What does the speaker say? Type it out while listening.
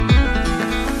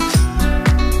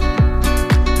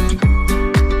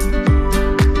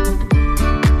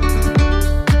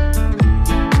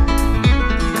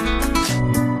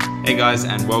guys,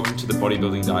 and welcome to the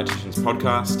Bodybuilding Dietitians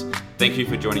podcast. Thank you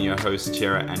for joining your hosts,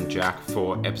 Tiara and Jack,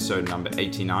 for episode number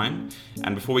 89.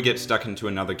 And before we get stuck into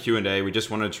another Q&A, we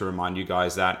just wanted to remind you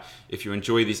guys that if you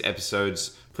enjoy these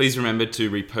episodes, please remember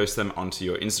to repost them onto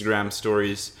your Instagram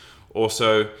stories.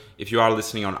 Also, if you are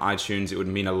listening on iTunes, it would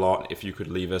mean a lot if you could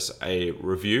leave us a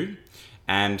review.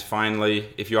 And finally,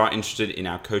 if you are interested in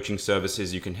our coaching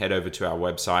services, you can head over to our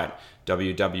website,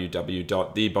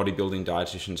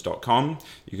 www.thebodybuildingdietitians.com.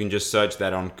 You can just search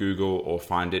that on Google or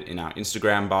find it in our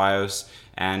Instagram bios.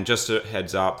 And just a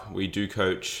heads up, we do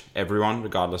coach everyone,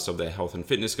 regardless of their health and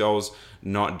fitness goals,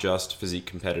 not just physique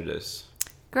competitors.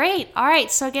 Great. All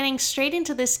right. So getting straight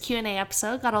into this Q&A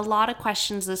episode, got a lot of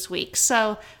questions this week.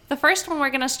 So the first one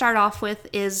we're going to start off with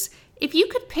is, if you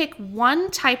could pick one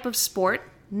type of sport,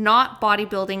 not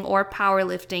bodybuilding or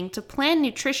powerlifting, to plan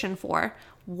nutrition for,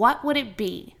 what would it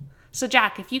be? So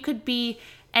Jack, if you could be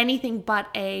anything but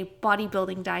a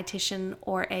bodybuilding dietitian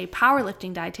or a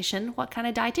powerlifting dietitian, what kind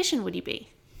of dietitian would you be?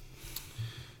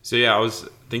 So yeah, I was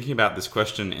thinking about this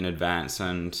question in advance,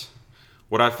 and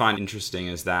what I find interesting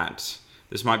is that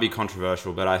this might be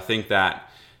controversial, but I think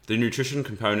that the nutrition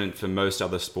component for most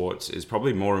other sports is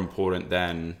probably more important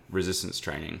than resistance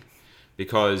training,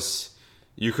 because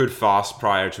you could fast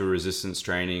prior to a resistance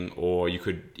training, or you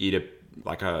could eat a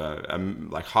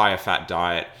higher fat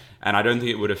diet, and I don't think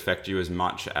it would affect you as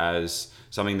much as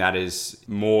something that is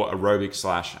more aerobic /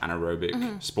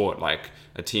 anaerobic sport, like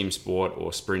a team sport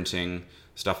or sprinting,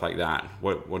 stuff like that.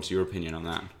 What's your opinion on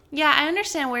that? Yeah, I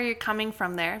understand where you're coming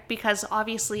from there, because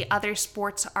obviously other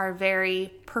sports are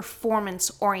very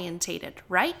performance orientated,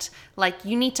 right? Like,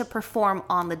 you need to perform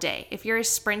on the day. If you're a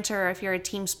sprinter or if you're a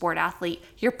team sport athlete,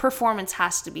 your performance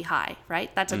has to be high,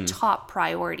 right? That's a top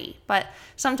priority. But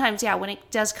sometimes, yeah, when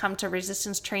it does come to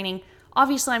resistance training,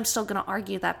 obviously I'm still going to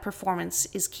argue that performance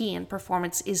is key, and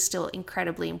performance is still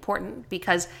incredibly important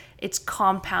because it's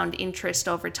compound interest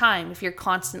over time. If you're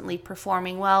constantly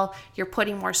performing well, you're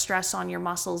putting more stress on your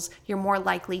muscles, you're more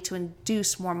likely to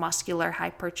induce more muscular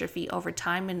hypertrophy over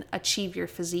time and achieve your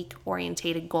physique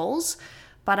orientated goals.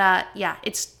 But yeah,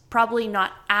 it's probably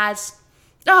not as...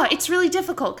 it's really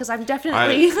difficult because I'm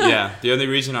definitely... The only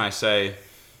reason I say,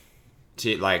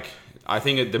 I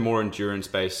think the more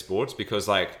endurance-based sports, because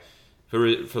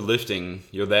for lifting,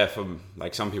 you're there for,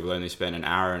 some people only spend an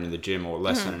hour in the gym or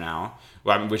less than an hour,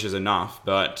 which is enough,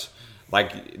 but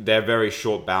they're very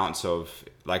short bouts of,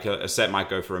 a set might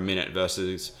go for a minute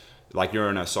versus you're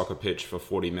in a soccer pitch for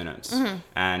 40 minutes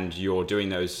and you're doing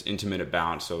those intermittent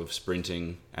bouts of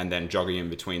sprinting and then jogging in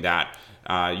between that.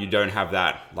 You don't have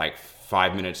that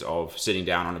 5 minutes of sitting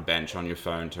down on a bench on your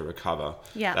phone to recover.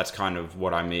 Yeah. That's kind of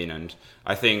what I mean. And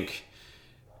I think...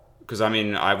 Because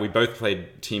we both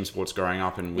played team sports growing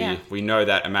up, and we know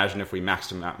that. Imagine if we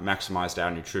maximized our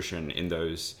nutrition in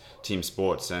those team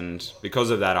sports, and because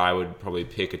of that, I would probably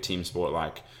pick a team sport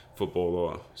like football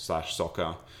or /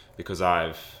 soccer, because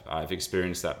I've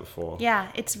experienced that before. Yeah,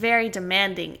 it's very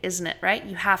demanding, isn't it? Right?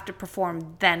 You have to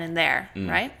perform then and there,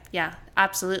 right? Yeah,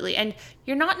 absolutely. And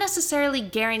you're not necessarily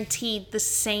guaranteed the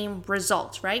same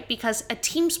result, right? Because a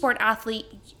team sport athlete,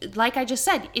 like I just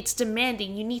said, it's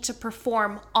demanding. You need to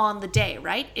perform on the day,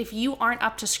 right? If you aren't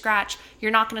up to scratch,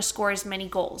 you're not going to score as many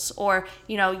goals, or,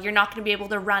 you're not going to be able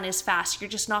to run as fast. You're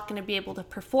just not going to be able to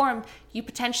perform. You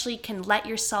potentially can let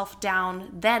yourself down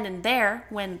then and there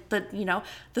when the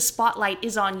spotlight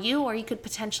is on you, or you could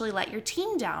potentially let your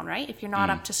team down, right? If you're not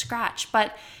up to scratch.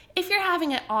 But if you're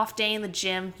having an off day in the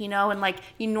gym, and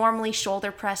you normally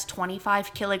shoulder press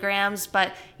 25 kilograms,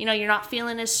 but, you're not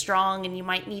feeling as strong and you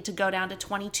might need to go down to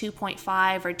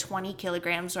 22.5 or 20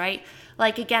 kilograms, right?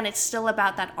 Again, it's still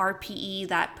about that RPE,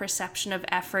 that perception of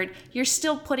effort. You're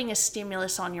still putting a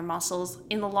stimulus on your muscles.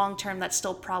 In the long term, that's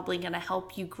still probably going to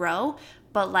help you grow.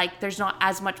 But there's not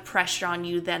as much pressure on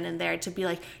you then and there to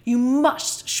be you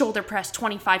must shoulder press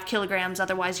 25 kilograms,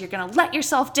 otherwise you're going to let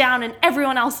yourself down and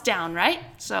everyone else down, right?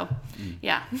 So,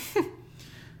 yeah.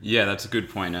 Yeah, that's a good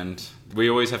point. And we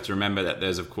always have to remember that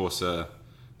there's, of course, a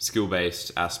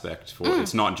skill-based aspect for it.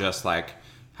 It's not just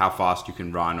how fast you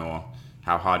can run or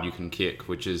how hard you can kick,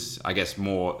 which is, I guess,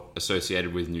 more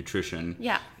associated with nutrition.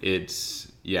 Yeah. It's,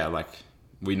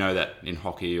 we know that in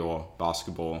hockey or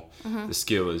basketball, the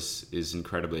skill is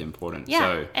incredibly important. Yeah,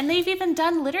 So, and they've even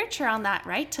done literature on that,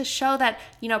 right? To show that,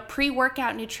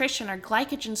 pre-workout nutrition or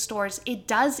glycogen stores, it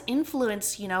does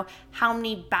influence, how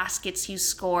many baskets you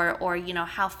score, or,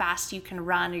 how fast you can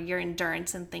run, or your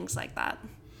endurance and things like that.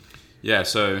 Yeah,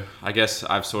 so I guess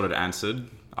I've sort of answered.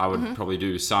 I would probably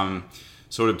do some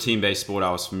sort of team-based sport I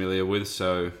was familiar with,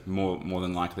 so more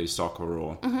than likely soccer,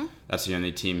 or that's the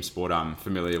only team sport I'm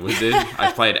familiar with.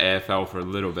 I played AFL for a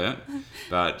little bit,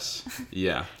 but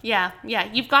yeah. Yeah.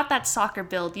 You've got that soccer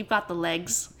build. You've got the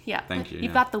legs. Yeah. Thank you.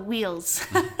 You've got the wheels.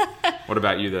 What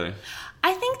about you, though?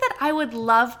 I think that I would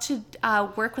love to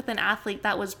work with an athlete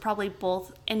that was probably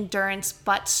both endurance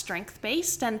but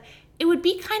strength-based, and it would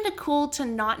be kind of cool to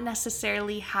not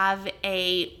necessarily have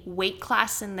a weight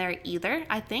class in there either,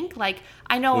 I think. Like,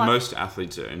 I know... Well, most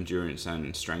athletes are endurance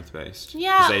and strength-based.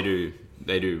 Yeah. Because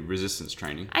they do resistance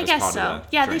training. I guess so.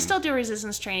 Yeah, training. They still do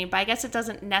resistance training, but I guess it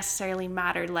doesn't necessarily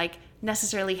matter, like,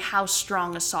 necessarily how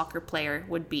strong a soccer player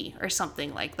would be or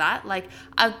something like that. Like,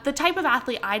 the type of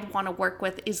athlete I'd want to work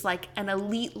with is like an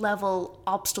elite level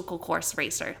obstacle course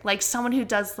racer, like someone who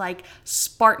does like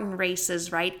Spartan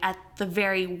races, right, at the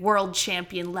very world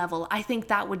champion level. I think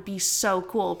that would be so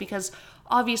cool, because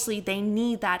obviously they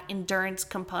need that endurance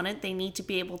component. They need to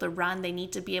be able to run. They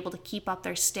need to be able to keep up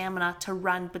their stamina to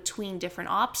run between different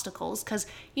obstacles. Because,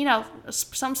 you know,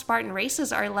 some Spartan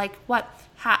races are like,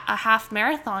 a half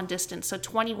marathon distance. So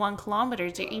 21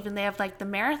 kilometers, or even they have like the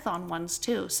marathon ones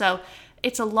too. So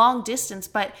it's a long distance,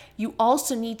 but you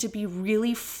also need to be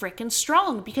really freaking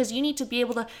strong, because you need to be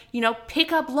able to, you know,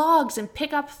 pick up logs and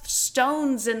pick up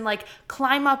stones and like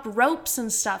climb up ropes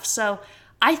and stuff. So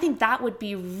I think that would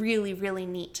be really, really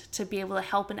neat to be able to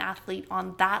help an athlete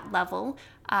on that level,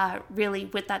 really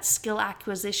with that skill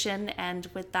acquisition and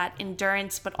with that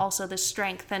endurance, but also the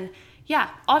strength. And yeah,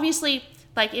 obviously,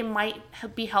 like, it might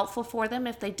be helpful for them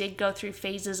if they did go through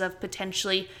phases of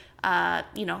potentially,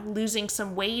 losing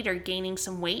some weight or gaining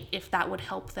some weight, if that would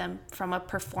help them from a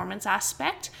performance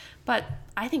aspect. But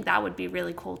I think that would be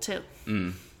really cool too.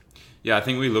 Yeah, I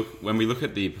think when we look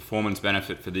at the performance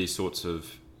benefit for these sorts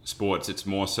of sports, it's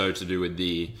more so to do with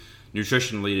the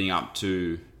nutrition leading up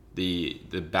to the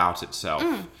bout itself,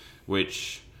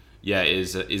 which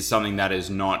is something that is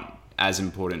not as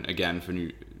important again for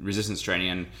resistance training.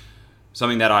 And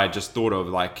something that I just thought of,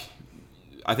 like,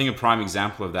 I think a prime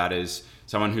example of that is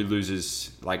someone who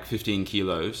loses like 15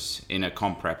 kilos in a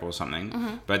comp prep or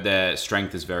something, but their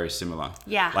strength is very similar.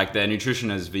 Yeah. Like, their nutrition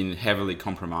has been heavily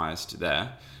compromised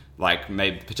there. Like,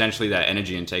 maybe potentially their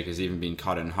energy intake has even been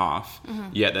cut in half,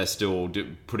 yet they're still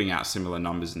putting out similar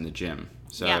numbers in the gym.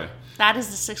 So yeah, that is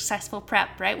the successful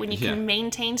prep, right? When you can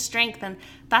maintain strength, and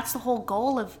that's the whole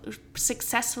goal of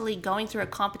successfully going through a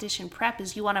competition prep,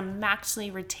 is you want to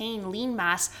maximally retain lean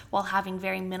mass while having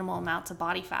very minimal amounts of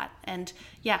body fat. And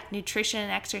yeah, nutrition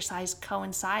and exercise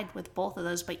coincide with both of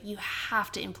those, but you have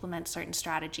to implement certain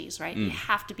strategies, right? You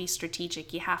have to be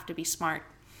strategic. You have to be smart.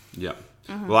 Yeah.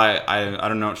 Well,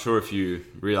 I'm not sure if you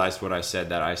realized what I said,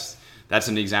 that's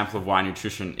an example of why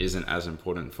nutrition isn't as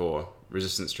important for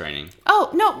resistance training. Oh,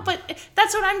 no, but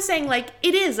that's what I'm saying. Like,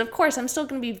 it is, of course, I'm still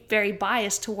going to be very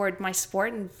biased toward my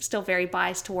sport and still very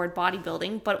biased toward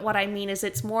bodybuilding. But what I mean is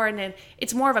it's more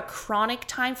of a chronic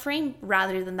time frame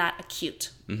rather than that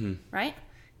acute, right?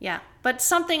 Yeah. But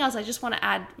something else I just want to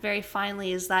add very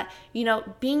finally is that, you know,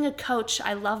 being a coach,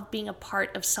 I love being a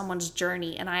part of someone's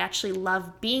journey, and I actually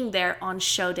love being there on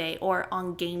show day or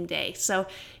on game day. So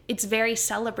it's very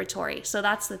celebratory. So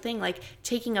that's the thing, like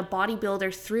taking a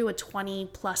bodybuilder through a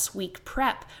 20+ week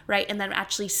prep, right? And then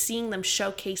actually seeing them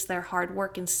showcase their hard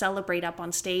work and celebrate up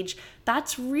on stage.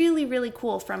 That's really, really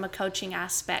cool from a coaching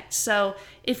aspect. So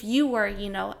if you were, you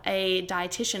know, a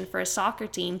dietitian for a soccer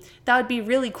team, that would be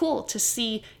really cool to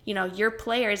see, you know, your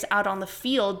players out on the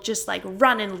field just like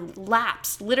running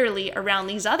laps literally around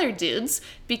these other dudes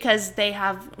because they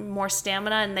have more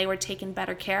stamina and they were taken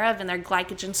better care of and their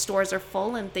glycogen stores are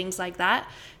full and things like that.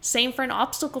 Same for an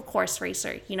obstacle course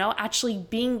racer, you know, actually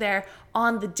being there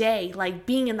on the day, like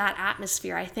being in that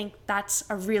atmosphere. I think that's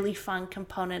a really fun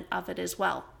component of it as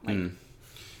well. Like,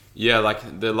 yeah,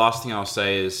 like the last thing I'll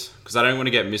say is, because I don't want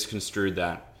to get misconstrued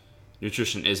that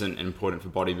nutrition isn't important for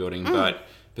bodybuilding, but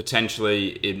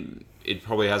potentially it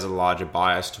probably has a larger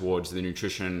bias towards the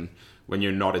nutrition when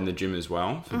you're not in the gym as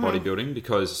well for bodybuilding,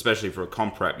 because especially for a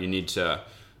comp prep, you need to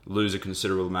lose a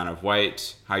considerable amount of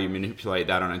weight, how you manipulate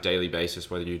that on a daily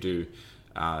basis, whether you do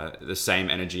the same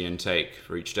energy intake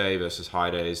for each day versus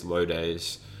high days, low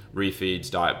days,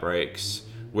 refeeds, diet breaks,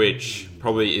 which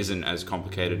probably isn't as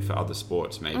complicated for other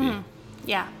sports maybe.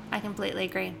 Yeah, I completely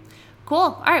agree. Cool.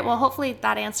 All right. Well, hopefully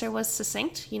that answer was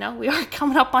succinct. You know, we are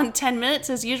coming up on 10 minutes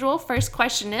as usual. First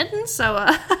question in. So,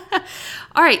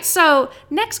 all right. So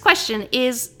next question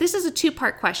this is a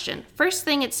 2-part question. First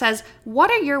thing, it says, what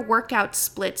are your workout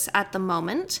splits at the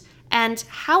moment? And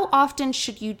how often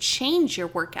should you change your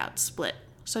workout split?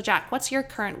 So Jack, what's your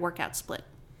current workout split?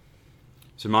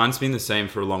 So mine's been the same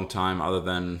for a long time, other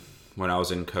than when I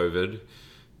was in COVID,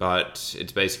 but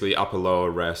it's basically upper lower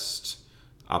rest,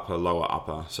 upper lower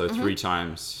upper. So 3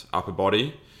 times upper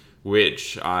body,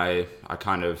 which I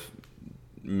kind of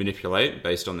manipulate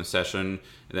based on the session,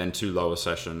 and then 2 lower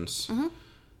sessions.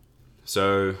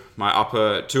 So my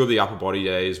 2 of the upper body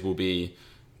days will be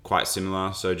quite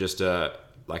similar. So just a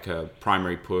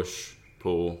primary push,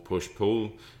 pull, push,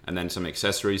 pull, and then some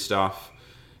accessory stuff.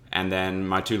 And then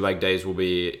my 2 leg days will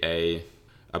be a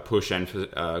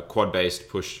quad-based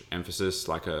push emphasis,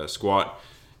 like a squat.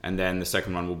 And then the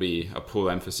second one will be a pull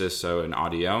emphasis, so an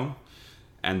RDL.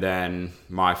 And then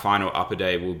my final upper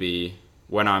day will be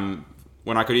when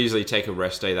I could easily take a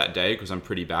rest day that day because I'm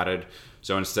pretty battered.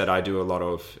 So instead I do a lot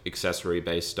of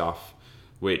accessory-based stuff,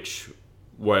 which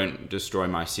won't destroy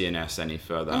my CNS any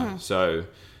further. So,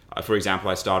 for example,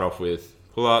 I start off with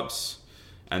pull-ups,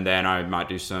 and then I might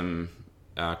do some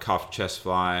cuff chest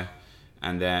fly,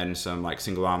 and then some like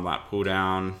single arm lat pull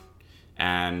down,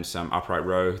 and some upright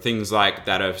row. Things like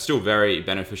that are still very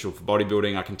beneficial for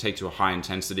bodybuilding. I can take to a high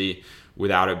intensity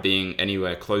without it being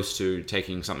anywhere close to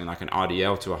taking something like an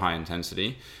RDL to a high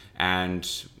intensity,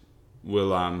 and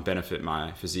will benefit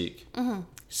my physique.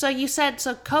 So you said,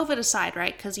 COVID aside,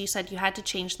 right? Because you said you had to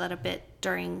change that a bit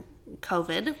during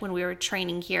COVID when we were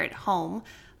training here at home.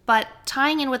 But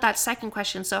tying in with that second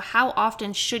question, so how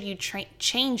often should you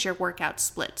change your workout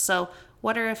split? So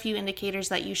what are a few indicators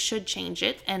that you should change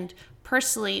it? And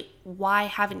personally, why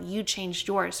haven't you changed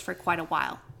yours for quite a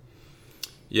while?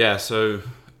 Yeah, so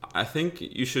I think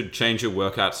you should change your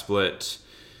workout split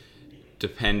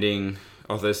depending...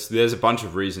 there's a bunch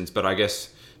of reasons, but I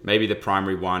guess maybe the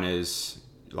primary one is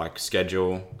like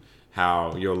schedule,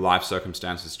 how your life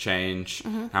circumstances change,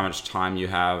 how much time you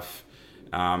have.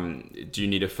 Do you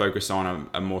need to focus on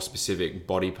a more specific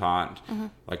body part?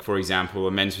 Like, for example,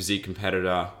 a men's physique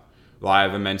competitor. Well, I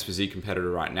have a men's physique competitor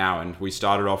right now, and we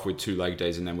started off with 2 leg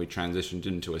days, and then we transitioned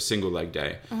into a single leg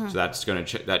day. So that's going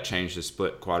to that changed the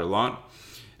split quite a lot,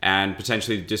 and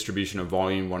potentially the distribution of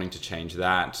volume, wanting to change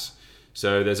that.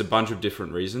 So there's a bunch of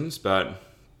different reasons, but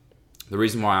the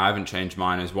reason why I haven't changed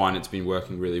mine is, one, it's been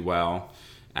working really well,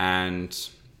 and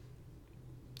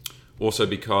also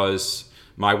because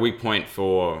my weak point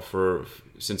for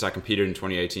since I competed in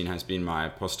 2018 has been my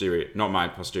posterior, not my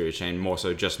posterior chain, more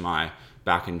so just my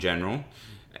back in general,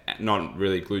 not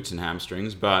really glutes and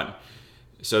hamstrings, but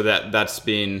so that's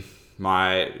been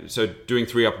so doing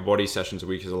 3 upper body sessions a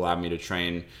week has allowed me to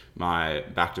train my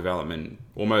back development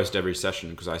almost every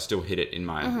session, because I still hit it in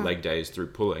my leg days through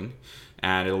pulling,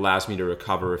 and it allows me to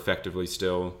recover effectively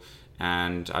still,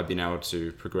 and I've been able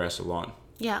to progress a lot.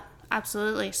 Yeah,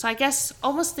 absolutely. So I guess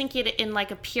almost think it in like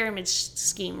a pyramid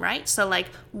scheme, right? So like,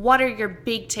 what are your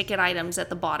big ticket items at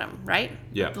the bottom, right?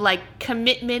 Yeah. Like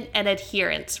commitment and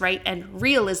adherence, right? And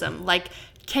realism, like,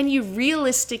 can you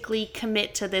realistically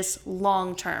commit to this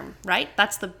long term, right?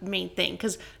 That's the main thing.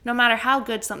 Because no matter how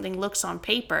good something looks on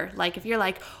paper, like if you're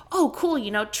like, oh,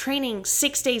 cool, training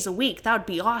 6 days a week, that would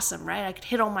be awesome, right? I could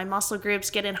hit all my muscle groups,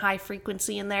 get in high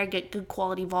frequency in there, get good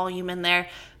quality volume in there.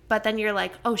 But then you're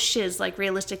like, oh, shiz, like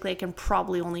realistically, I can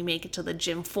probably only make it to the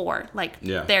gym 4. Like,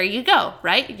 There you go,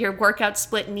 right? Your workout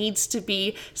split needs to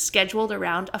be scheduled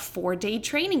around a 4-day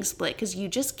training split, because you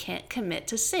just can't commit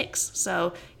to 6.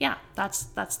 So yeah,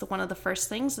 that's one of the first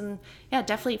things. And yeah,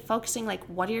 definitely focusing like,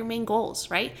 what are your main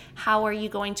goals, right? How are you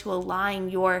going to align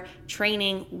your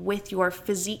training with your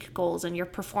physique goals and your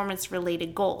performance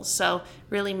related goals? So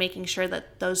really making sure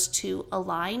that those two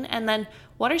align. And then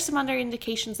what are some other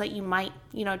indications that you might,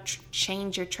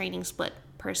 change your training split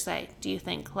per se? Do you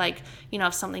think like,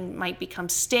 if something might become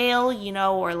stale,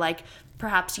 or like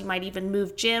perhaps you might even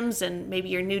move gyms, and maybe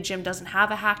your new gym doesn't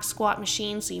have a hack squat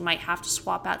machine, so you might have to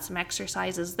swap out some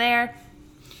exercises there?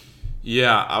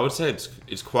 Yeah, I would say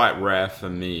it's quite rare for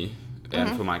me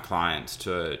and for my clients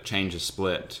to change a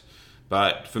split.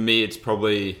 But for me, it's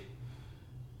probably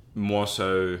more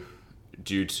so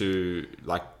due to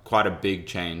like quite a big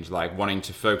change, like wanting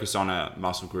to focus on a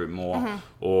muscle group more,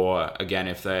 or again,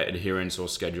 if their adherence or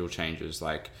schedule changes,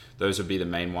 like those would be the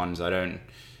main ones. I don't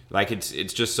like it's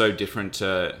just so different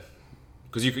to,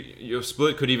 because your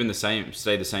split could even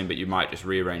stay the same, but you might just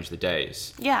rearrange the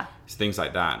days. Yeah. Things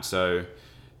like that. So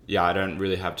yeah, I don't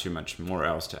really have too much more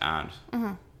else to add.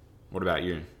 What about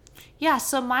you? Yeah,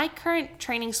 so my current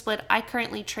training split, I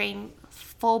currently train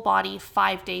full body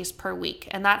 5 days per week.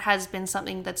 And that has been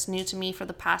something that's new to me for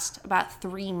the past about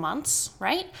 3 months,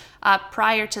 right?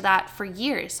 Prior to that, for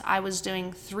years, I was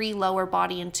doing 3 lower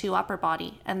body and 2 upper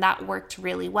body, and that worked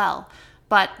really well.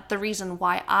 But the reason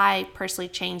why I personally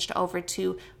changed over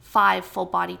to 5 full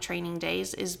body training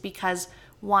days is because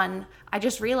one, I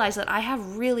just realized that I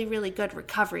have really, really good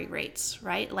recovery rates,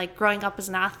 right? Like growing up as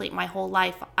an athlete my whole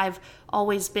life, I've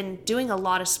always been doing a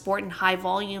lot of sport in high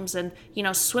volumes and,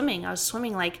 swimming. I was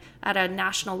swimming like at a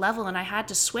national level and I had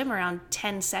to swim around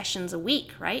 10 sessions a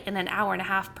week, right? And an hour and a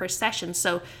half per session.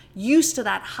 So used to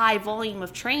that high volume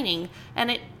of training.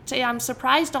 And I'm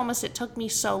surprised almost it took me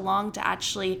so long to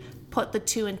actually put the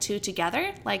two and two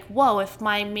together. Like, whoa, if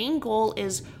my main goal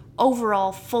is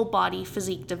overall full body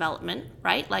physique development,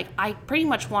 right? Like I pretty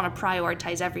much want to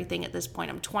prioritize everything at this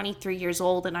point. I'm 23 years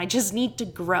old and I just need to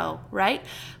grow, right?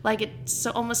 Like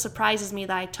almost surprises me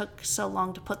that I took so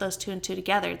long to put those two and two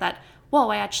together, that whoa,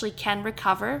 I actually can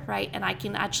recover, right? And I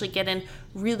can actually get in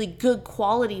really good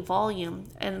quality volume.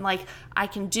 And like I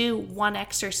can do one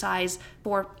exercise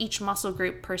for each muscle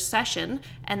group per session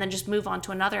and then just move on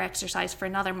to another exercise for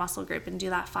another muscle group and do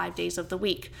that 5 days of the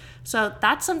week. So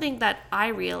that's something that I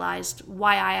realized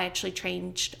why I actually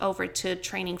changed over to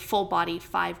training full body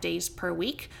 5 days per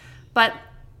week. But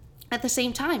at the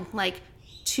same time, like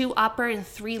 2 upper and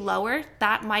 3 lower,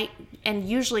 that might and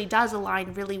usually does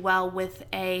align really well with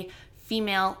a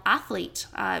female athlete,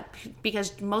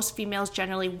 because most females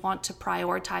generally want to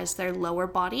prioritize their lower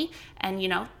body, and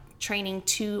training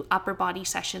 2 upper body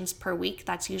sessions per week,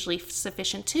 that's usually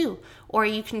sufficient too. Or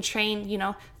you can train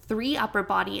 3 upper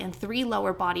body and 3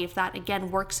 lower body if that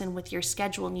again works in with your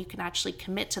schedule and you can actually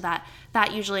commit to that.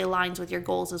 That usually aligns with your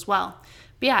goals as well.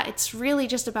 But yeah, it's really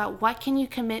just about what can you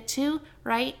commit to,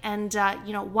 right? And,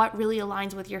 what really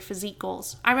aligns with your physique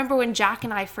goals. I remember when Jack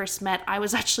and I first met, I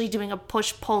was actually doing a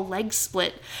push-pull leg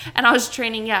split. And I was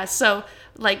training, so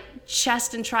like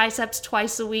chest and triceps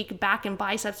twice a week, back and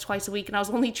biceps twice a week. And I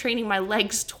was only training my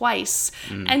legs twice.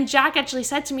 And Jack actually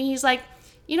said to me, he's like,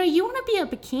 you want to be a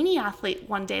bikini athlete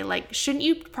one day, like, shouldn't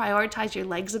you prioritize your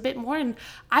legs a bit more? And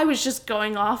I was just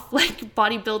going off like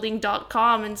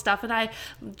bodybuilding.com and stuff. And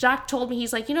Jack told me,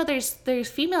 he's like, there's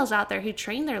females out there who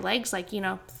train their legs like,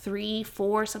 3,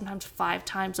 4, sometimes 5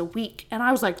 times a week. And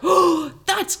I was like, oh,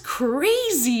 that's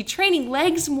crazy. Training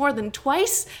legs more than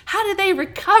twice. How do they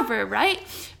recover, right?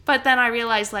 But then I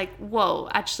realized like, whoa,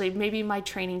 actually maybe my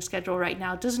training schedule right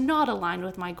now does not align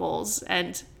with my goals.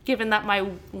 And given that my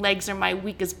legs are my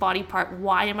weakest body part,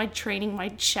 why am I training my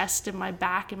chest and my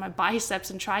back and my biceps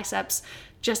and triceps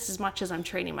just as much as I'm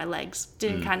training my legs?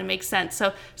 Didn't kind of make sense.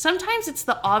 So sometimes it's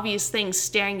the obvious things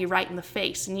staring you right in the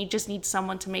face and you just need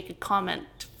someone to make a comment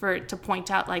to point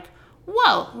out like,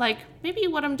 whoa, like maybe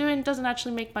what I'm doing doesn't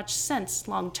actually make much sense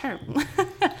long term.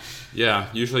 Yeah,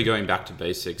 usually going back to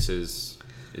basics is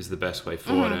the best way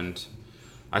forward. And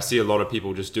I see a lot of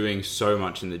people just doing so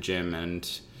much in the gym, and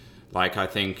like I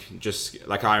think just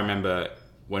like I remember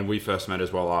when we first met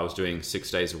as well, I was doing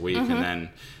 6 days a week, and then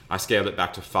I scaled it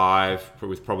back to 5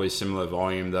 with probably similar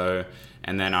volume though,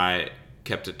 and then I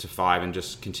kept it to 5 and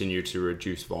just continued to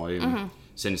reduce volume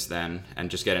since then, and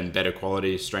just getting better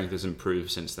quality. Strength has improved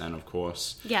since then, of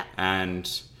course. Yeah. And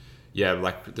yeah,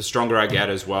 like the stronger I get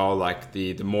as well, like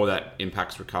the more that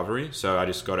impacts recovery. So I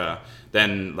just gotta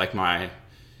then like my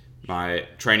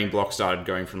training block started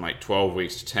going from like 12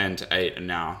 weeks to 10 to 8, and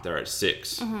now they're at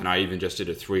 6. And I even just did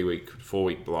a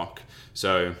 4-week block.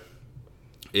 So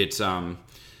it's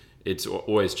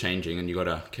always changing, and you got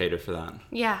to cater for that.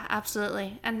 Yeah,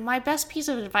 absolutely. And my best piece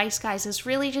of advice, guys, is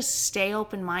really just stay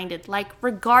open-minded. Like,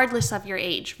 regardless of your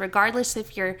age, regardless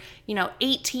if you're,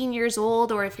 18 years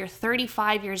old or if you're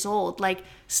 35 years old, like,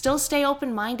 still stay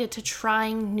open-minded to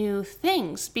trying new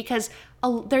things, because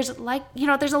there's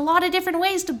a lot of different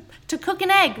ways to cook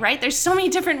an egg, right? There's so many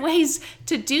different ways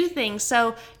to do things.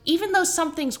 So even though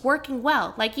something's working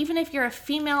well, like even if you're a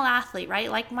female athlete, right?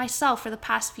 Like myself for the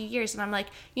past few years, and I'm like,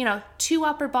 2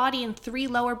 upper body and 3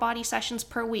 lower body sessions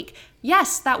per week.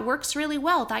 Yes, that works really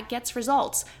well. That gets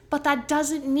results. But that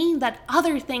doesn't mean that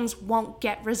other things won't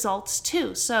get results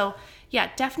too. So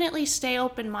yeah, definitely stay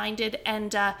open-minded,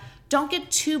 and don't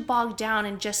get too bogged down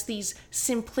in just these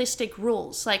simplistic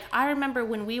rules. Like I remember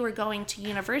when we were going to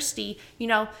university,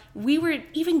 we were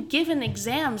even given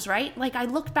exams, right? Like I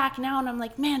look back now and I'm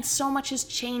like, man, so much has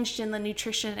changed in the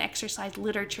nutrition and exercise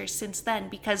literature since then,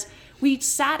 because we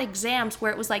sat exams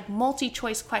where it was like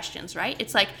multi-choice questions, right?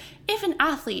 It's like, if an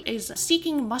athlete is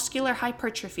seeking muscular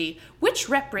hypertrophy, which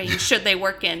rep range should they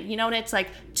work in? And it's like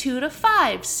 2 to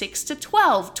 5, 6 to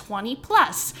 12, 20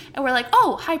 plus. And we're like,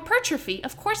 oh, hypertrophy,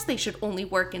 of course they should only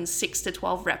work in 6 to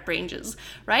 12 rep ranges,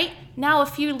 right? Now, a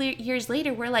few years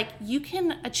later, we're like, you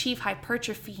can achieve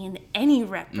hypertrophy in any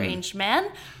rep range, man,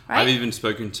 right? I've even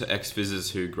spoken to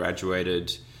ex-physicists who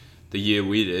graduated the year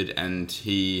we did, and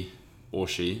he or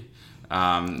she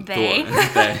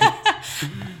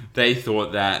they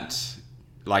thought that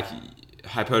like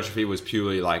hypertrophy was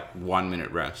purely like 1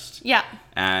 minute rest. Yeah.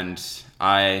 And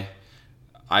I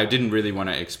didn't really want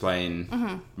to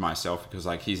explain myself because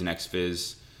like he's an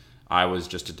ex-phys, I was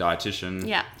just a dietitian.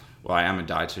 Yeah. Well, I am a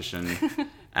dietitian.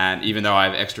 And even though I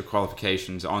have extra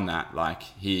qualifications on that, like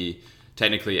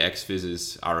technically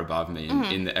ex-phys are above me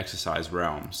in the exercise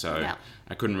realm. So Yeah.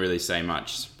 I couldn't really say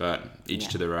much, but each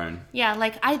to their own. Yeah,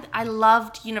 like I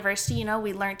loved university, you know,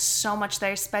 we learned so much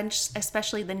there,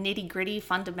 especially the nitty gritty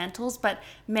fundamentals, but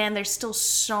man, there's still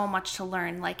so much to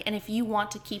learn. Like, and if you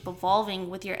want to keep evolving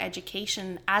with your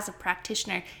education as a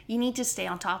practitioner, you need to stay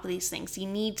on top of these things. You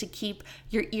need to keep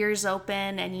your ears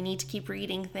open and you need to keep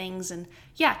reading things and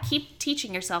yeah, keep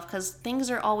teaching yourself because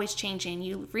things are always changing.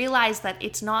 You realize that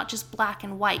it's not just black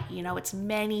and white, you know, it's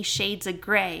many shades of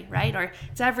gray, right? Or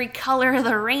it's every color of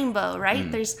the rainbow,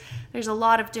 right? There's a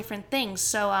lot of different things.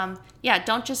 So yeah,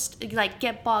 don't just like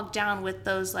get bogged down with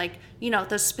those like, you know,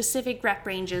 those specific rep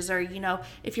ranges or, you know,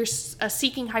 if you're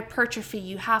seeking hypertrophy,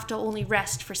 you have to only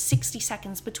rest for 60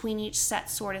 seconds between each set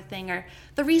sort of thing. Or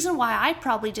the reason why I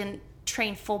probably didn't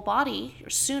train full body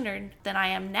sooner than I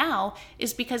am now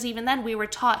is because even then we were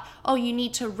taught, oh, you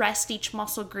need to rest each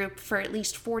muscle group for at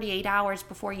least 48 hours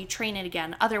before you train it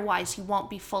again. Otherwise, you won't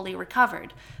be fully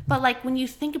recovered. But like when you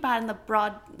think about it in the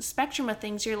broad spectrum of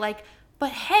things, you're like, but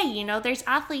hey, you know, there's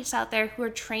athletes out there who are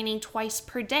training twice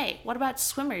per day. What about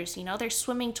swimmers? You know, they're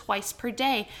swimming twice per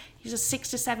day, uses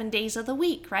 6 to 7 days of the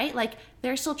week, right? Like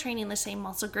they're still training the same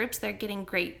muscle groups. They're getting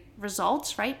great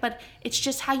results, right? But it's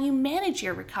just how you manage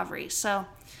your recovery. So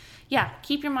yeah,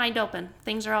 keep your mind open.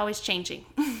 Things are always changing.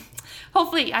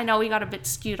 Hopefully, I know we got a bit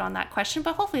skewed on that question,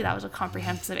 but hopefully that was a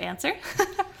comprehensive answer.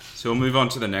 So we'll move on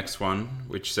to the next one,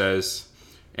 which says,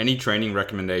 any training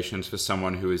recommendations for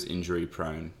someone who is injury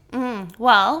prone?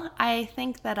 Well, I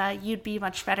think that you'd be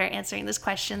much better answering this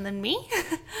question than me.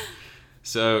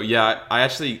 So yeah,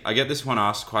 I get this one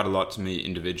asked quite a lot to me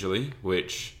individually,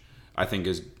 which I think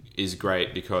is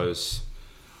great because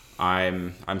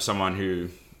I'm someone who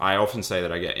I often say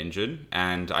that I get injured,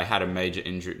 and I had a major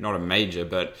injury, not a major,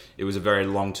 but it was a very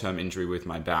long-term injury with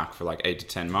my back for like 8 to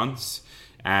 10 months,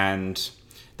 and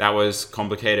that was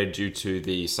complicated due to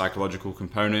the psychological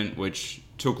component, which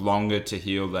took longer to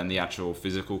heal than the actual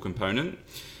physical component.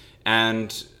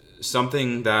 And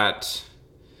something that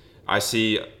I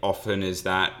see often is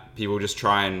that people just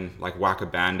try and like whack a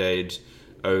band-aid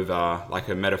over, like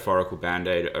a metaphorical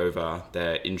band-aid over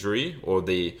their injury, or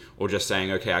just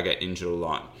saying, okay, I get injured a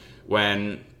lot.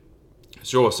 When,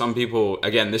 sure, some people,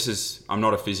 again, I'm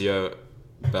not a physio,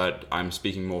 but I'm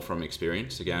speaking more from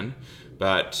experience again,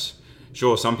 but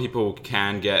sure, some people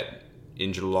can get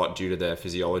injured a lot due to their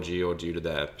physiology or due to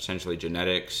their potentially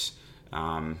genetics.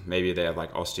 Maybe they have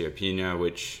like osteopenia,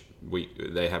 which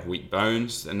they have weak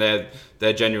bones, and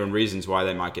they're genuine reasons why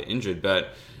they might get injured. But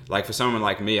like for someone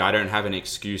like me, I don't have an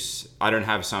excuse. I don't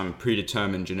have some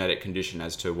predetermined genetic condition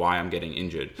as to why I'm getting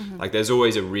injured. Like there's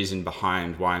always a reason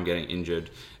behind why I'm getting injured.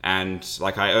 And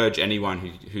like I urge anyone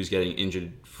who's getting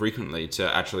injured frequently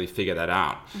to actually figure that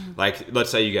out. Like let's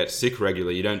say you get sick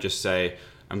regularly. You don't just say,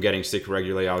 I'm getting sick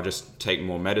regularly, I'll just take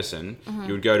more medicine.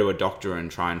 You would go to a doctor and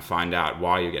try and find out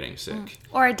why you're getting sick.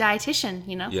 Or a dietitian,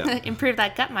 you know, Yeah. improve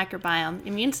that gut microbiome,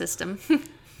 immune system.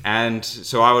 And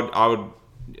so I would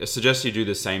suggest you do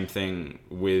the same thing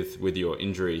with your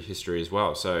injury history as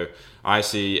well. So I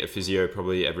see a physio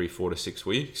probably every 4 to 6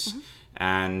 weeks.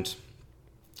 And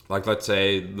like, let's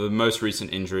say the most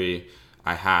recent injury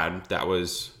I had that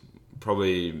was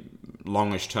probably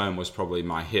longish term was probably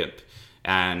my hip.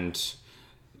 And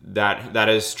that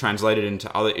is translated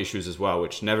into other issues as well,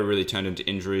 which never really turned into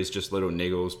injuries, just little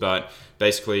niggles. But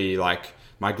basically, like,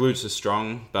 my glutes are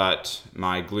strong, but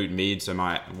my glute med, so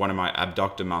one of my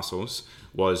abductor muscles,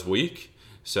 was weak.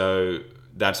 So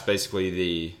that's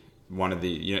basically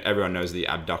everyone knows the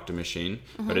abductor machine,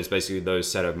 but it's basically those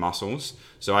set of muscles.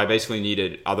 So I basically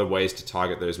needed other ways to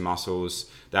target those muscles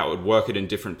that would work it in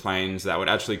different planes, that would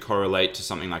actually correlate to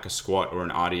something like a squat or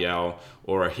an RDL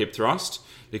or a hip thrust.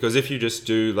 Because if you just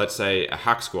do, let's say, a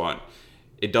hack squat,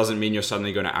 it doesn't mean you're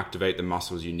suddenly going to activate the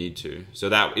muscles you need to. So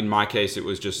that, in my case, it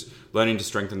was just learning to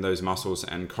strengthen those muscles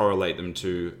and correlate them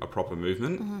to a proper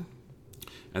movement.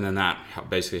 And then that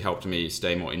basically helped me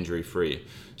stay more injury free.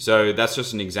 So that's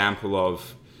just an example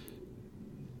of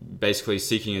basically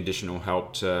seeking additional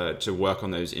help to work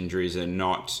on those injuries and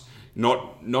not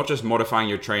just modifying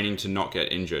your training to not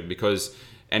get injured. Because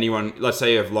anyone, let's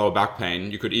say you have lower back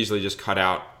pain, you could easily just cut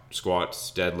out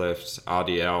squats, deadlifts,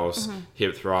 RDLs,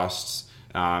 hip thrusts,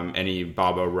 any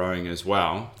barbell rowing as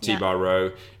well, T-bar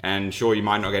row. And sure, you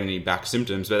might not get any back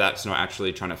symptoms, but that's not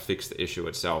actually trying to fix the issue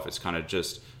itself. It's kind of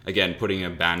just again, putting a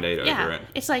Band-Aid over it.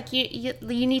 It's like you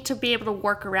need to be able to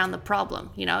work around the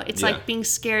problem. It's like being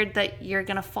scared that you're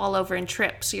gonna fall over and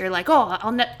trip. So you're like, oh,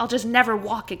 I'll just never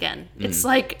walk again. It's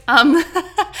like,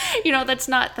 that's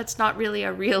not really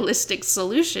a realistic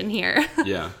solution here.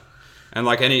 Yeah, and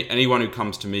like anyone who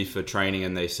comes to me for training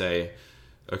and they say,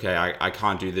 okay, I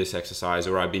can't do this exercise,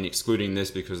 or I've been excluding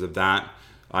this because of that,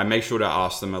 I make sure to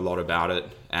ask them a lot about it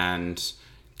and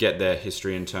get their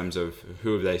history in terms of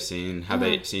who have they seen, have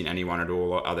they seen anyone at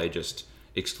all, or are they just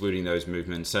excluding those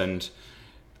movements. And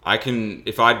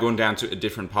if I'd gone down to a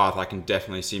different path, I can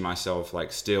definitely see myself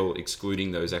like still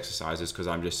excluding those exercises because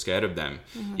I'm just scared of them,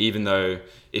 even though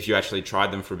if you actually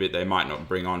tried them for a bit, they might not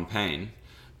bring on pain,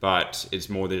 but it's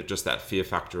more than just that fear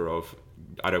factor of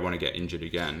I don't want to get injured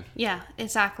again. Yeah,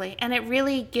 exactly. And it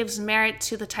really gives merit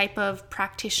to the type of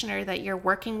practitioner that you're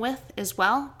working with as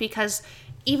well, because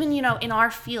even, in our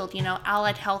field,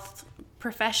 allied health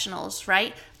professionals,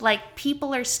 right? Like,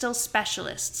 people are still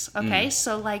specialists, okay?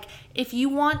 So like, if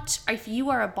you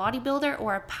are a bodybuilder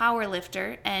or a power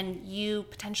lifter and you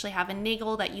potentially have a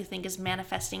niggle that you think is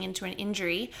manifesting into an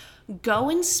injury,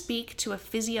 go and speak to a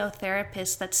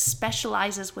physiotherapist that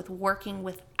specializes with working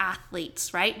with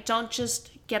athletes, right? Don't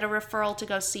just get a referral to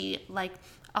go see like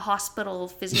a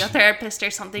hospital physiotherapist or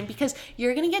something, because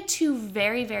you're going to get two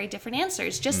very, very different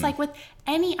answers, just like with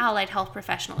any allied health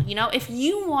professional. If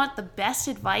you want the best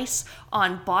advice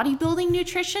on bodybuilding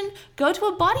nutrition, go to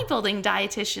a bodybuilding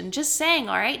dietitian. Just saying,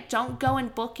 all right? Don't go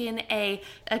and book in a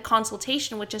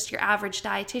consultation with just your average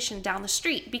dietitian down the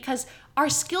street, because our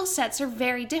skill sets are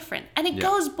very different, and it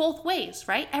goes both ways,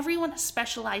 right? Everyone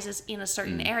specializes in a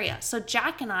certain area. So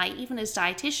Jack and I, even as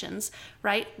dietitians,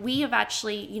 right, we have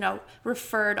actually,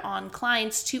 referred on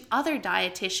clients to other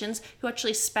dietitians who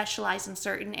actually specialize in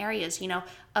certain areas,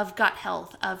 of gut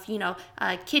health, of,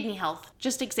 kidney health,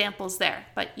 just examples there.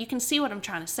 But you can see what I'm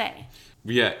trying to say.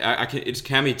 Yeah, it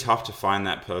can be tough to find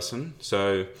that person.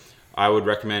 So I would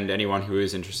recommend anyone who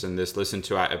is interested in this, listen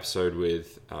to our episode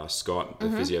with Scott, the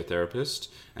physiotherapist,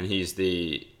 and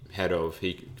he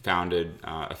founded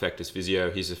Effectus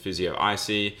Physio. He's a physio I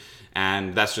see,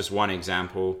 and that's just one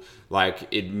example. Like,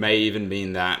 it may even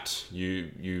mean that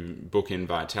you book in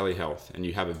via telehealth and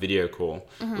you have a video call,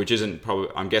 which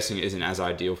I'm guessing isn't as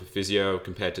ideal for physio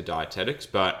compared to dietetics,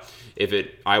 but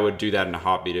I would do that in a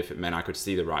heartbeat if it meant I could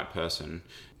see the right person.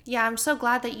 Yeah, I'm so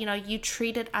glad that, you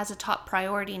treat it as a top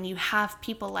priority and you have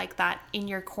people like that in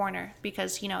your corner,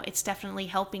 because, it's definitely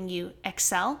helping you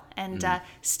excel and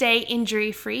stay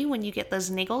injury-free when you get those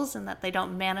niggles and that they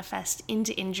don't manifest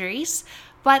into injuries.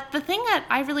 But the thing that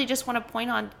I really just want to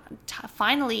point on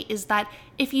finally is that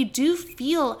if you do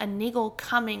feel a niggle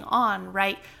coming on,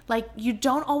 right, like, you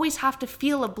don't always have to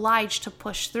feel obliged to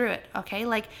push through it, okay?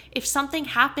 Like, if something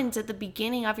happens at the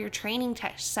beginning of your training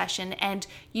session and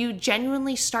you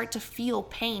genuinely start to feel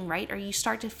pain, right, or you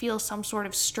start to feel some sort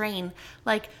of strain,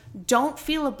 like, don't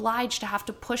feel obliged to have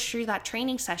to push through that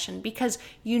training session, because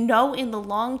in the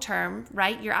long term,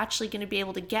 right, you're actually going to be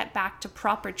able to get back to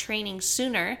proper training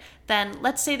sooner than,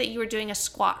 let's say that you were doing a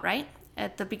squat, right,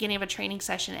 at the beginning of a training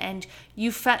session, and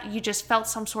you just felt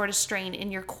some sort of strain in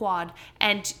your quad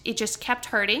and it just kept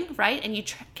hurting, right? And you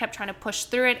kept trying to push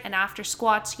through it, and after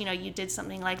squats, you did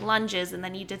something like lunges, and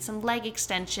then you did some leg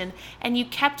extension, and you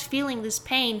kept feeling this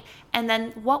pain, and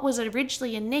then what was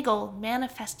originally a niggle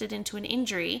manifested into an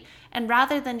injury. And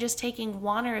rather than just taking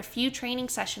one or a few training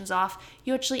sessions off,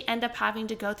 you actually end up having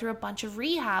to go through a bunch of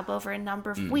rehab over a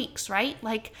number of weeks, right?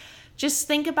 Like, just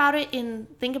think about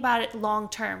it long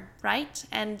term, right?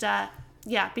 And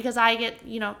because I get,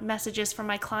 messages from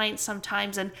my clients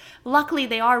sometimes, and luckily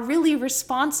they are really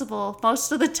responsible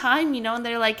most of the time, and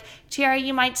they're like, Tiara,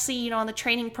 you might see, on the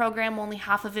training program, only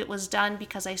half of it was done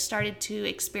because I started to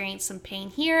experience some pain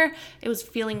here. It was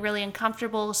feeling really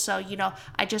uncomfortable. So,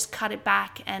 I just cut it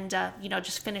back and,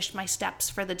 just finished my steps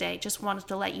for the day. Just wanted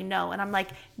to let you know. And I'm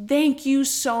like, thank you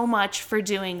so much for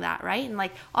doing that, right? And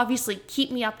like, obviously keep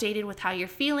me updated with how you're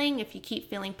feeling. If you keep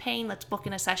feeling pain, let's book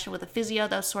in a session with a physio,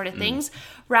 those sort of things,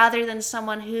 rather than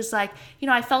someone who's like,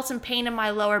 I felt some pain in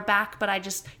my lower back, but I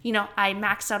just, I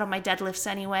maxed out on my deadlifts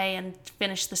anyway and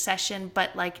finished the session.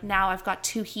 But like, now I've got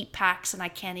 2 heat packs and I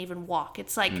can't even walk.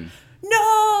 It's like,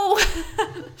 no.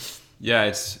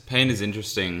 Yeah, pain is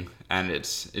interesting, and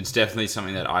it's definitely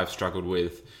something that I've struggled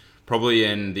with, probably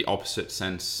in the opposite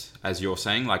sense as you're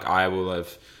saying. Like, I will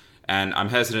have, and I'm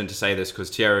hesitant to say this because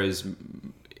Tiara is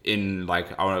in like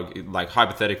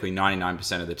hypothetically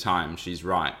 99% of the time she's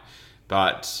right.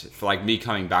 But for like me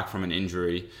coming back from an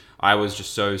injury, I was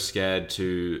just so scared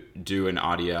to do an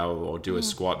RDL or do a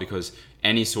squat, because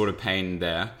any sort of pain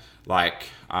there, like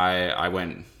I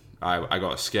went I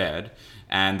got scared.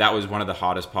 And that was one of the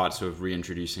hardest parts of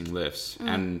reintroducing lifts.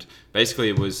 And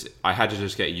basically I had to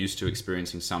just get used to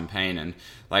experiencing some pain. And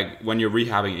like when you're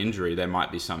rehabbing injury, there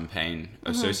might be some pain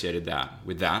associated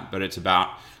with that, but it's about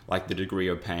like the degree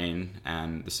of pain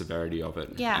and the severity of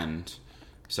it. Yeah. And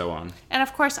so on. And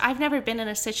of course, I've never been in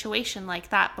a situation like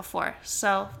that before.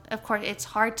 So of course, it's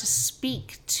hard to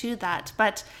speak to that,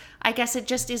 but I guess it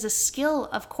just is a skill,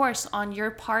 of course, on your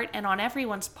part and on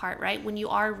everyone's part, right? When you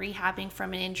are rehabbing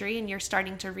from an injury and you're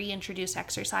starting to reintroduce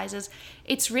exercises,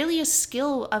 it's really a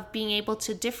skill of being able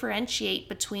to differentiate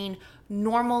between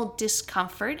normal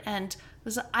discomfort and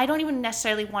I don't even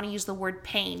necessarily want to use the word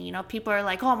pain. You know, people are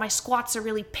like, oh, my squats are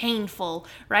really painful,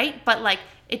 right? But like,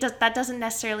 that doesn't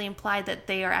necessarily imply that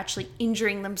they are actually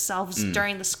injuring themselves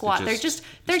during the squat. They're just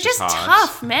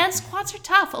tough, man. Squats are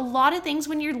tough. A lot of things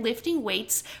when you're lifting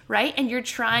weights, right? And you're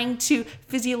trying to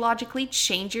physiologically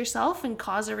change yourself and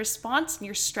cause a response and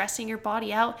you're stressing your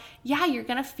body out. Yeah, you're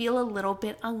going to feel a little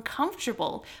bit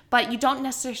uncomfortable, but you don't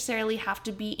necessarily have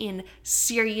to be in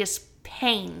serious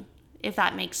pain, if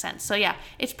that makes sense. So yeah,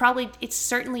 it's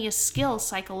certainly a skill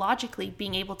psychologically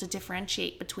being able to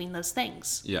differentiate between those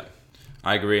things. Yeah,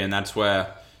 I agree. And that's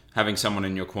where having someone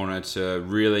in your corner to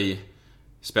really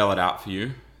spell it out for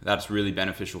you, that's really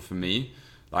beneficial for me.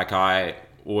 Like I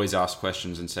always ask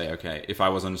questions and say, okay, if I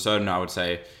was uncertain, I would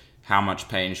say, how much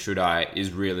pain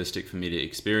is realistic for me to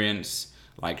experience?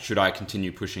 Like, should I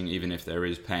continue pushing even if there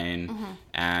is pain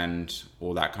and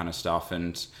all that kind of stuff?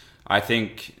 And I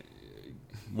think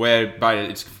we're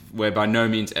by no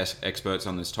means experts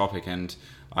on this topic, and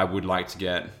I would like to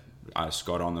get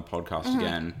Scott on the podcast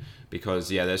again, because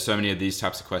there's so many of these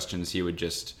types of questions he would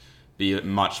just be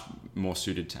much more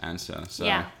suited to answer. So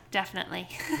yeah, definitely.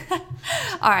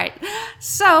 All right,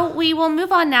 so we will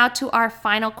move on now to our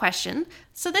final question.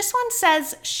 So this one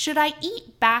says, should I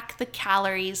eat back the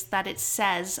calories that it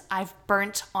says I've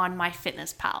burnt on my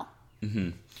MyFitnessPal?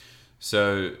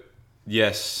 So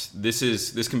yes,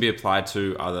 this can be applied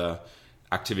to other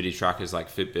activity trackers like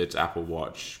Fitbit, Apple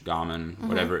Watch, Garmin,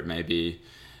 whatever it may be.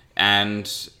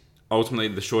 And ultimately,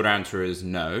 the short answer is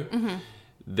no.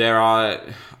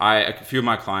 A few of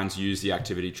my clients use the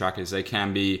activity trackers.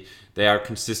 They are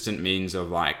consistent means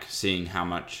of like seeing how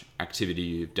much activity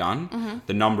you've done.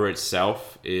 The number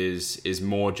itself is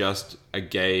more just a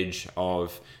gauge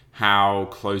of how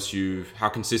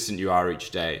consistent you are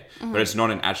each day. But it's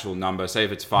not an actual number. Say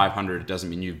if it's 500, it doesn't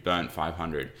mean you've burnt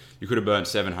 500. You could have burnt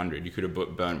 700. You could have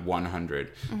burnt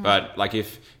 100. But like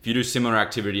if you do similar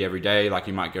activity every day, like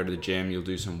you might go to the gym, you'll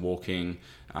do some walking,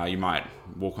 you might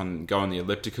go on the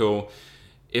elliptical.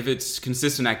 If it's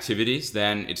consistent activities,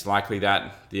 then it's likely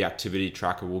that the activity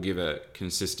tracker will give a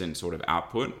consistent sort of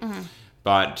output.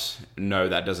 But no,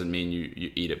 that doesn't mean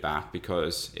you eat it back,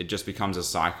 because it just becomes a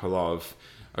cycle of,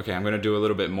 okay, I'm going to do a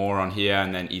little bit more on here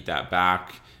and then eat that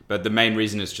back. But the main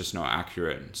reason is just not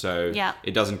accurate. So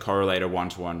it doesn't correlate a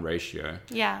 1-to-1 ratio.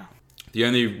 Yeah. The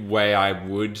only way I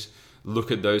would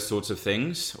look at those sorts of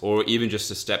things, or even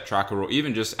just a step tracker, or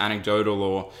even just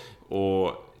anecdotal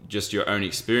or just your own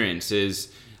experience,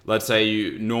 is let's say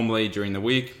you normally during the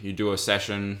week, you do a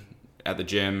session at the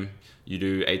gym, you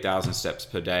do 8,000 steps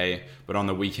per day, but on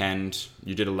the weekend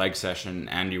you did a leg session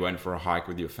and you went for a hike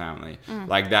with your family.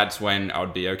 Like that's when I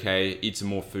would be, okay, eat some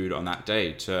more food on that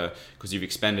day because you've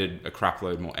expended a crap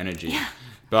load more energy. Yeah.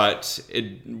 But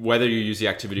whether you use the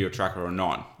activity or tracker or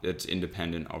not, it's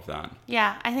independent of that.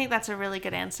 Yeah, I think that's a really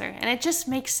good answer. And it just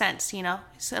makes sense,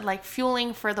 so like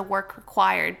fueling for the work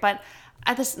required. But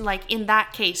in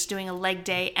that case, doing a leg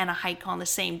day and a hike on the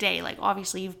same day, like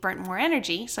obviously you've burnt more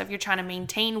energy. So if you're trying to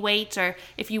maintain weight, or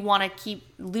if you want to keep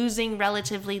losing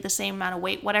relatively the same amount of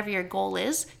weight, whatever your goal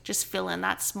is, just fill in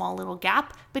that small little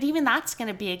gap. But even that's going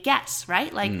to be a guess,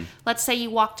 right? Like let's say you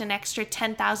walked an extra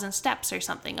 10,000 steps or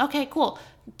something. Okay, cool.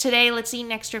 Today, let's eat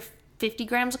an extra 50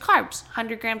 grams of carbs,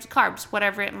 100 grams of carbs,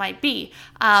 whatever it might be.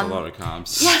 It's a lot of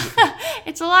carbs. Yeah,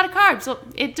 it's a lot of carbs. So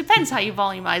it depends how you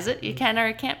volumize it. It can or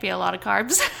it can't be a lot of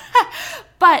carbs.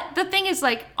 But the thing is,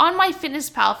 like on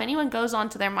MyFitnessPal, if anyone goes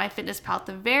onto their MyFitnessPal,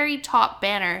 the very top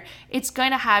banner, it's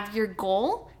going to have your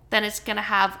goal. Then it's going to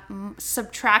have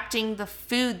subtracting the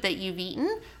food that you've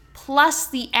eaten plus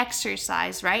the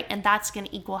exercise, right? And that's going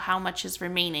to equal how much is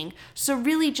remaining. So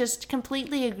really just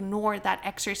completely ignore that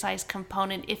exercise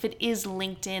component if it is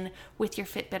linked in with your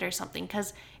Fitbit or something,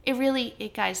 because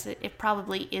it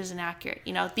probably isn't accurate.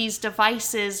 These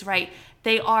devices, right,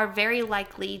 they are very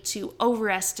likely to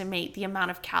overestimate the amount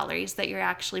of calories that you're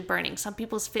actually burning. Some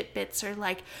people's Fitbits are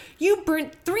like, you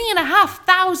burnt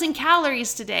 3,500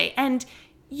 calories today. And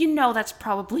you know that's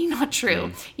probably not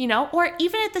true, you know? Or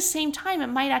even at the same time, it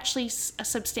might actually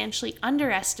substantially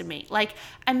underestimate. Like,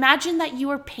 imagine that you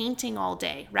were painting all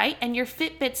day, right? And your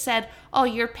Fitbit said, oh,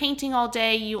 you're painting all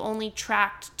day, you only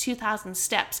tracked 2,000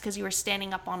 steps because you were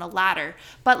standing up on a ladder.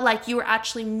 But like you were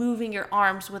actually moving your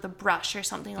arms with a brush or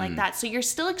something like that. So you're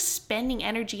still expending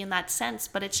energy in that sense,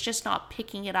 but it's just not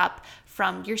picking it up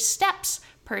from your steps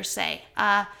per se.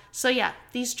 So yeah,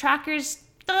 these trackers,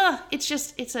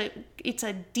 it's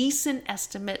a decent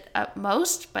estimate at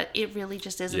most, but it really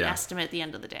just is an estimate at the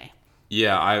end of the day.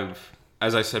 Yeah,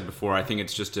 as I said before, I think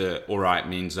it's just a all right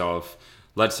means of,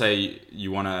 let's say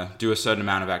you want to do a certain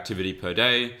amount of activity per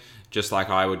day, just like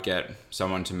I would get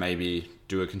someone to maybe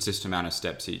do a consistent amount of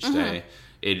steps each day.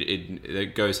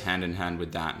 It goes hand in hand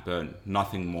with that, but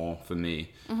nothing more for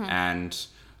me. And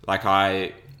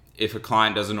like if a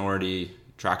client doesn't already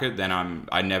track it, then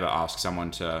I never ask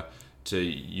someone to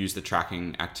use the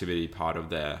tracking activity part of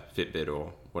their Fitbit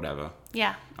or whatever.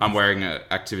 Yeah. I'm wearing an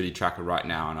activity tracker right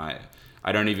now, and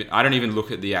I don't even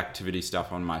look at the activity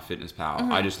stuff on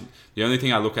MyFitnessPal. The only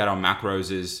thing I look at on macros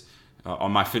is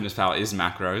on MyFitnessPal is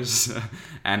macros,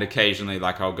 and occasionally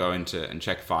like I'll go into and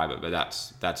check fiber, but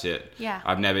that's it. Yeah.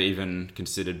 I've never even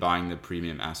considered buying the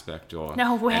premium aspect or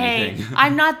no way. anything.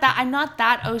 I'm not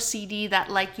that OCD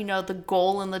that like, you know, the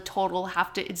goal and the total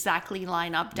have to exactly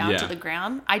line up down to the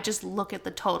gram. I just look at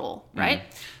the total, right?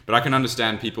 But I can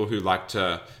understand people who like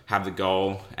to have the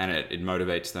goal and it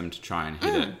motivates them to try and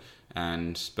hit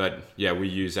it. But yeah, we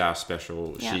use our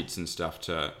special sheets and stuff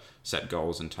to set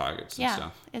goals and targets and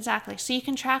stuff. Yeah, exactly. So you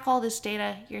can track all this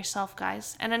data yourself,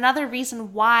 guys. And another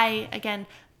reason why, again,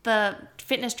 the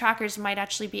fitness trackers might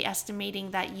actually be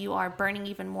estimating that you are burning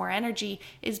even more energy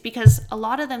is because a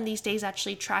lot of them these days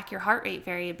actually track your heart rate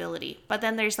variability. But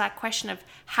then there's that question of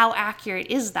how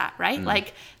accurate is that, right?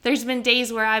 Like there's been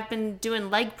days where I've been doing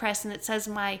leg press and it says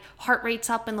my heart rate's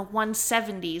up in the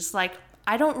 170s. Like,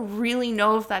 I don't really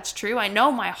know if that's true. I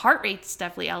know my heart rate's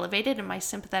definitely elevated and my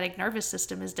sympathetic nervous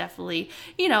system is definitely,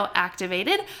 you know,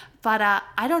 activated. But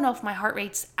I don't know if my heart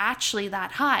rate's actually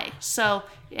that high. So,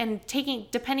 and seeing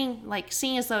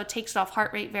as though it takes off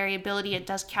heart rate variability, it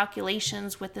does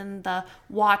calculations within the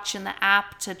watch and the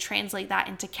app to translate that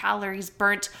into calories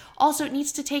burnt. Also, it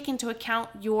needs to take into account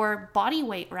your body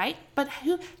weight, right? But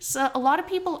so a lot of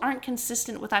people aren't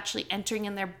consistent with actually entering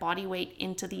in their body weight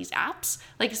into these apps.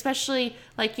 Like, especially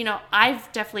like, you know,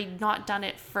 I've definitely not done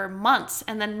it for months.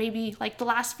 And then maybe like the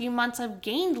last few months I've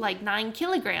gained like 9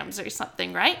 kilograms or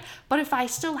something, right? But if I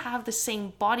still have the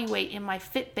same body weight in my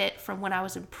Fitbit from when I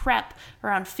was in prep,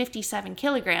 around 57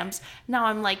 kilograms, now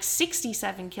I'm like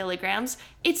 67 kilograms,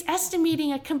 it's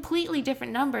estimating a completely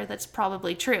different number that's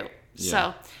probably true. Yeah.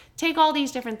 So take all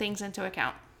these different things into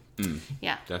account.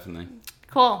 Yeah. Definitely.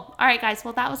 Cool. All right, guys.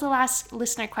 Well, that was the last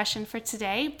listener question for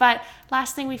today. But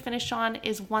last thing we finished on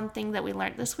is one thing that we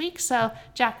learned this week. So,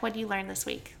 Jack, what did you learn this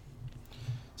week?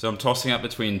 So I'm tossing up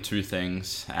between two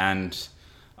things, and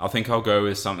I think I'll go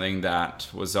with something that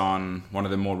was on one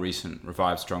of the more recent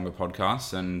Revive Stronger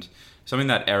podcasts, and something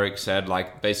that Eric said,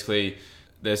 like basically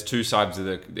there's two sides of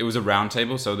it was a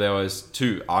roundtable, so there was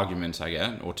two arguments, I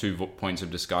get, or 2 points of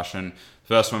discussion.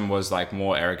 First one was like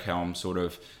more Eric Helm sort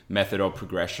of method of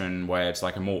progression, where it's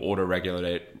like a more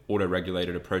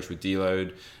auto-regulated approach with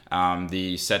deload.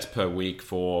 The sets per week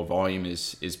for volume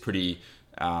is pretty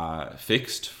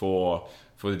fixed for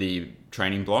the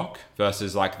training block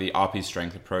versus like the RP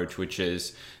strength approach, which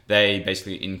is they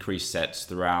basically increase sets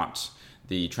throughout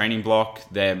the training block.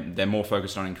 They're more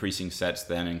focused on increasing sets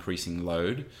than increasing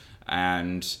load,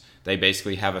 and they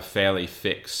basically have a fairly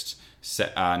fixed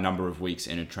set, number of weeks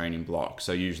in a training block.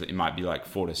 So usually it might be like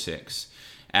 4 to 6.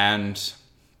 And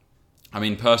I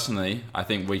mean, personally, I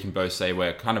think we can both say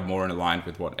we're kind of more in aligned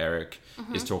with what Eric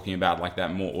is talking about, like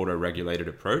that more auto-regulated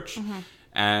approach.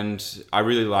 And I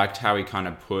really liked how he kind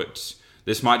of put,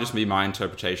 this might just be my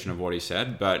interpretation of what he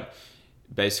said, but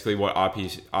basically what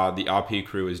the RP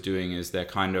crew is doing is they're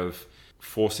kind of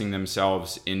forcing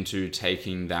themselves into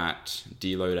taking that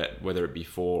deload at whether it be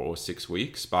 4 or 6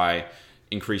 weeks by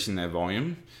increasing their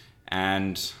volume.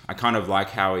 And I kind of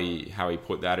like how he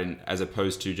put that in, as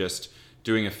opposed to just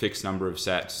doing a fixed number of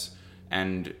sets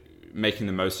and making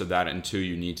the most of that until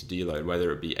you need to deload,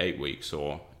 whether it be 8 weeks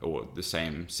or the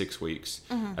same 6 weeks,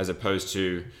 as opposed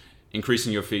to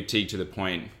increasing your fatigue to the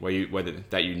point where you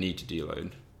need to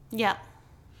deload. Yeah.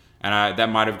 And that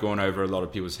might have gone over a lot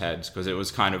of people's heads because it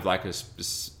was kind of like a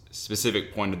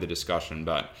specific point of the discussion.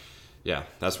 But yeah,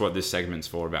 that's what this segment's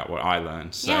for, about what I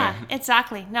learned. So. Yeah,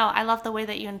 exactly. No, I love the way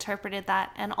that you interpreted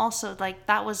that, and also like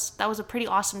that was a pretty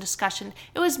awesome discussion.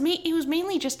 It was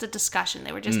mainly just a discussion.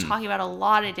 They were just talking about a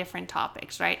lot of different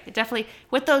topics, right? It definitely,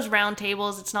 with those round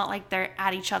tables, it's not like they're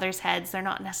at each other's heads. They're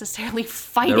not necessarily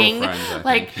fighting. They're all friends, I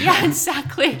like think. Yeah,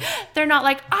 exactly. They're not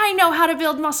like, I know how to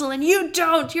build muscle and you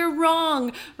don't. You're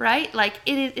wrong, right? Like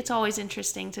it's always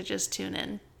interesting to just tune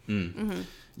in.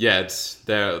 Yeah,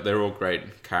 they're all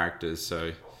great characters,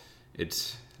 so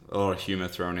it's a lot of humor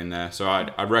thrown in there. So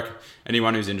I'd recommend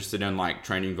anyone who's interested in like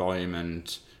training volume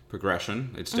and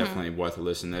progression, it's definitely worth a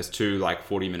listen. There's 2 like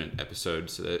 40-minute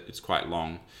episodes, so it's quite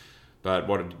long. But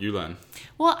what did you learn?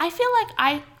 Well, I feel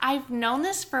like I've known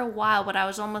this for a while, but I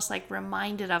was almost like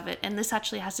reminded of it. And this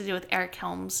actually has to do with Eric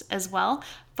Helms as well.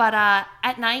 But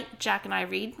at night, Jack and I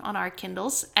read on our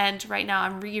Kindles. And right now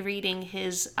I'm rereading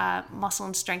his Muscle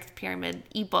and Strength Pyramid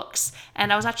ebooks.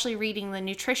 And I was actually reading the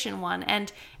nutrition one.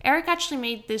 And Eric actually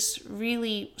made this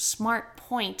really smart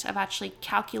point of actually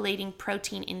calculating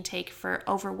protein intake for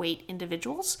overweight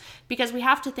individuals. Because we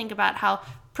have to think about how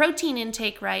protein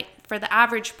intake, right, for the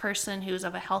average person who's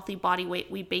of a healthy body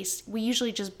weight, we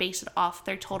usually just base it off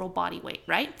their total body weight,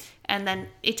 right? And then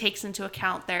it takes into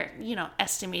account their,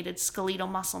 estimated skeletal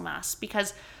muscle mass,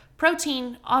 because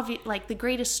protein, like the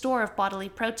greatest store of bodily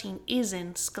protein is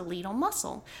in skeletal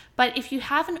muscle. But if you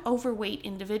have an overweight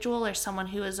individual or someone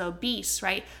who is obese,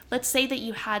 right? Let's say that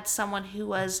you had someone who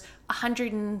was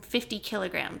 150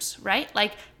 kilograms, right?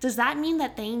 Like, does that mean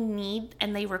that they need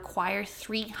and they require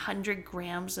 300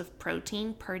 grams of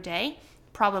protein per day?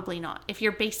 Probably not. If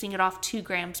you're basing it off 2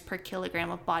 grams per kilogram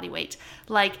of body weight.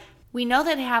 Like, we know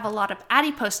that they have a lot of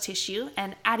adipose tissue,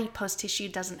 and adipose tissue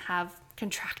doesn't have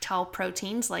contractile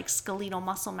proteins like skeletal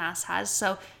muscle mass has.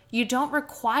 So you don't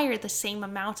require the same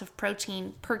amount of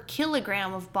protein per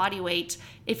kilogram of body weight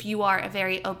if you are a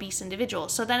very obese individual.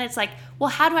 So then it's like, well,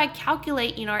 how do I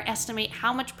calculate, or estimate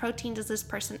how much protein does this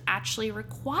person actually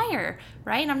require,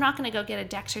 right? And I'm not going to go get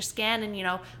a DEXA scan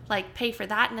and, pay for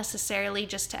that necessarily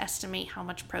just to estimate how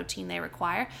much protein they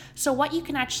require. So what you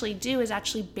can actually do is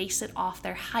actually base it off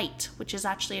their height, which is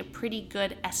actually a pretty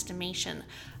good estimation.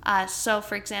 So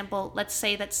for example, let's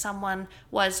say that someone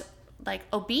was like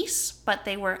obese, but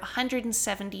they were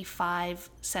 175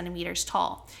 centimeters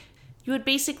tall. You would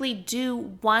basically do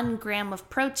 1 gram of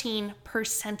protein per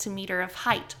centimeter of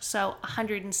height. So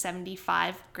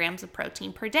 175 grams of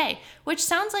protein per day, which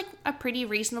sounds like a pretty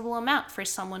reasonable amount for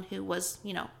someone who was,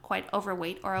 quite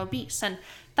overweight or obese. And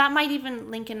that might even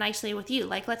link in nicely with you.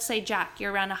 Like, let's say, Jack,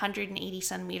 you're around 180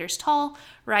 centimeters tall,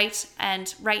 right?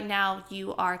 And right now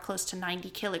you are close to 90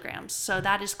 kilograms. So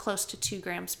that is close to 2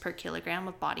 grams per kilogram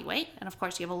of body weight. And of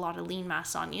course, you have a lot of lean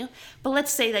mass on you. But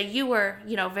let's say that you were,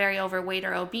 very overweight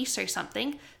or obese or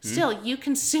something. Still, you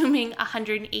consuming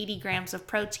 180 grams of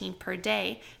protein per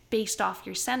day based off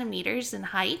your centimeters in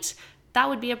height, that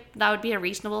would be a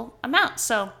reasonable amount.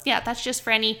 So yeah, that's just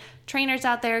for any trainers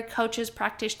out there, coaches,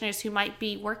 practitioners who might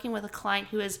be working with a client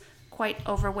who is quite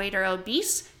overweight or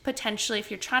obese. Potentially, if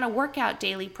you're trying to work out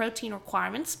daily protein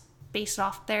requirements based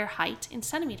off their height in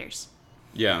centimeters.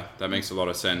 Yeah, that makes a lot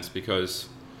of sense, because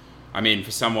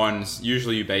for someone's,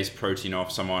 usually you base protein off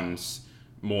someone's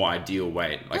more ideal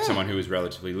weight, like someone who is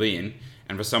relatively lean.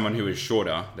 And for someone who is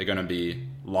shorter, they're going to be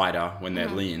lighter when they're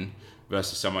lean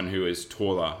versus someone who is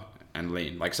taller and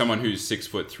lean. Like someone who's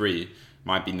 6'3"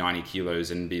 might be 90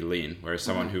 kilos and be lean, whereas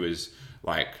someone who is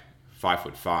like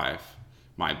 5'5"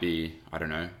 might be, I don't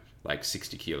know, like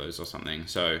 60 kilos or something.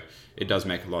 So it does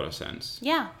make a lot of sense.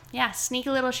 Yeah.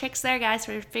 Sneaky little tricks there, guys,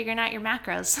 for figuring out your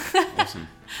macros. Awesome.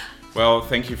 Well,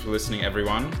 thank you for listening,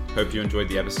 everyone. Hope you enjoyed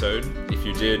the episode. If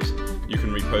you did, you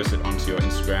can repost it onto your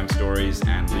Instagram stories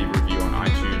and leave a review on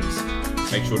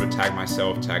iTunes. Make sure to tag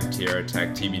myself, tag Tierra, tag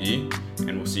TBD,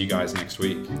 and we'll see you guys next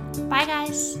week. Bye,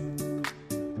 guys.